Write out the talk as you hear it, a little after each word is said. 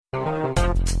Board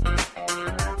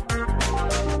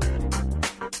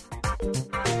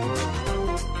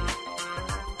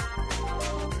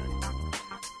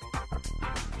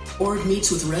meets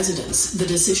with residents. The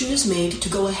decision is made to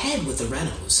go ahead with the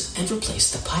renos and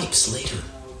replace the pipes later.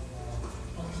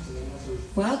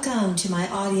 Welcome to my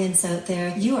audience out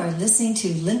there. You are listening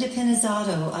to Linda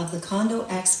Pinizzato of The Condo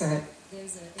Expert.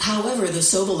 However, the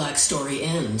Sobolak story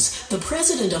ends. The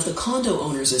president of the Condo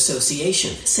Owners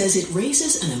Association says it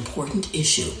raises an important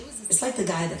issue. It's like the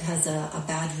guy that has a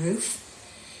bad roof,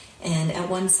 and at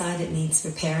one side it needs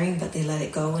repairing, but they let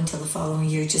it go until the following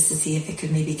year just to see if it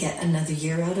could maybe get another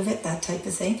year out of it, that type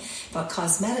of thing. But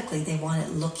cosmetically, they want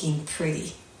it looking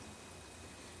pretty.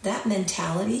 That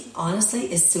mentality,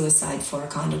 honestly, is suicide for a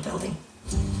condo building.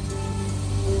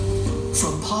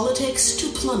 From politics to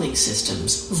plumbing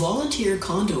systems, volunteer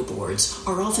condo boards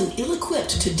are often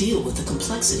ill-equipped to deal with the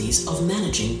complexities of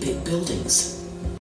managing big buildings.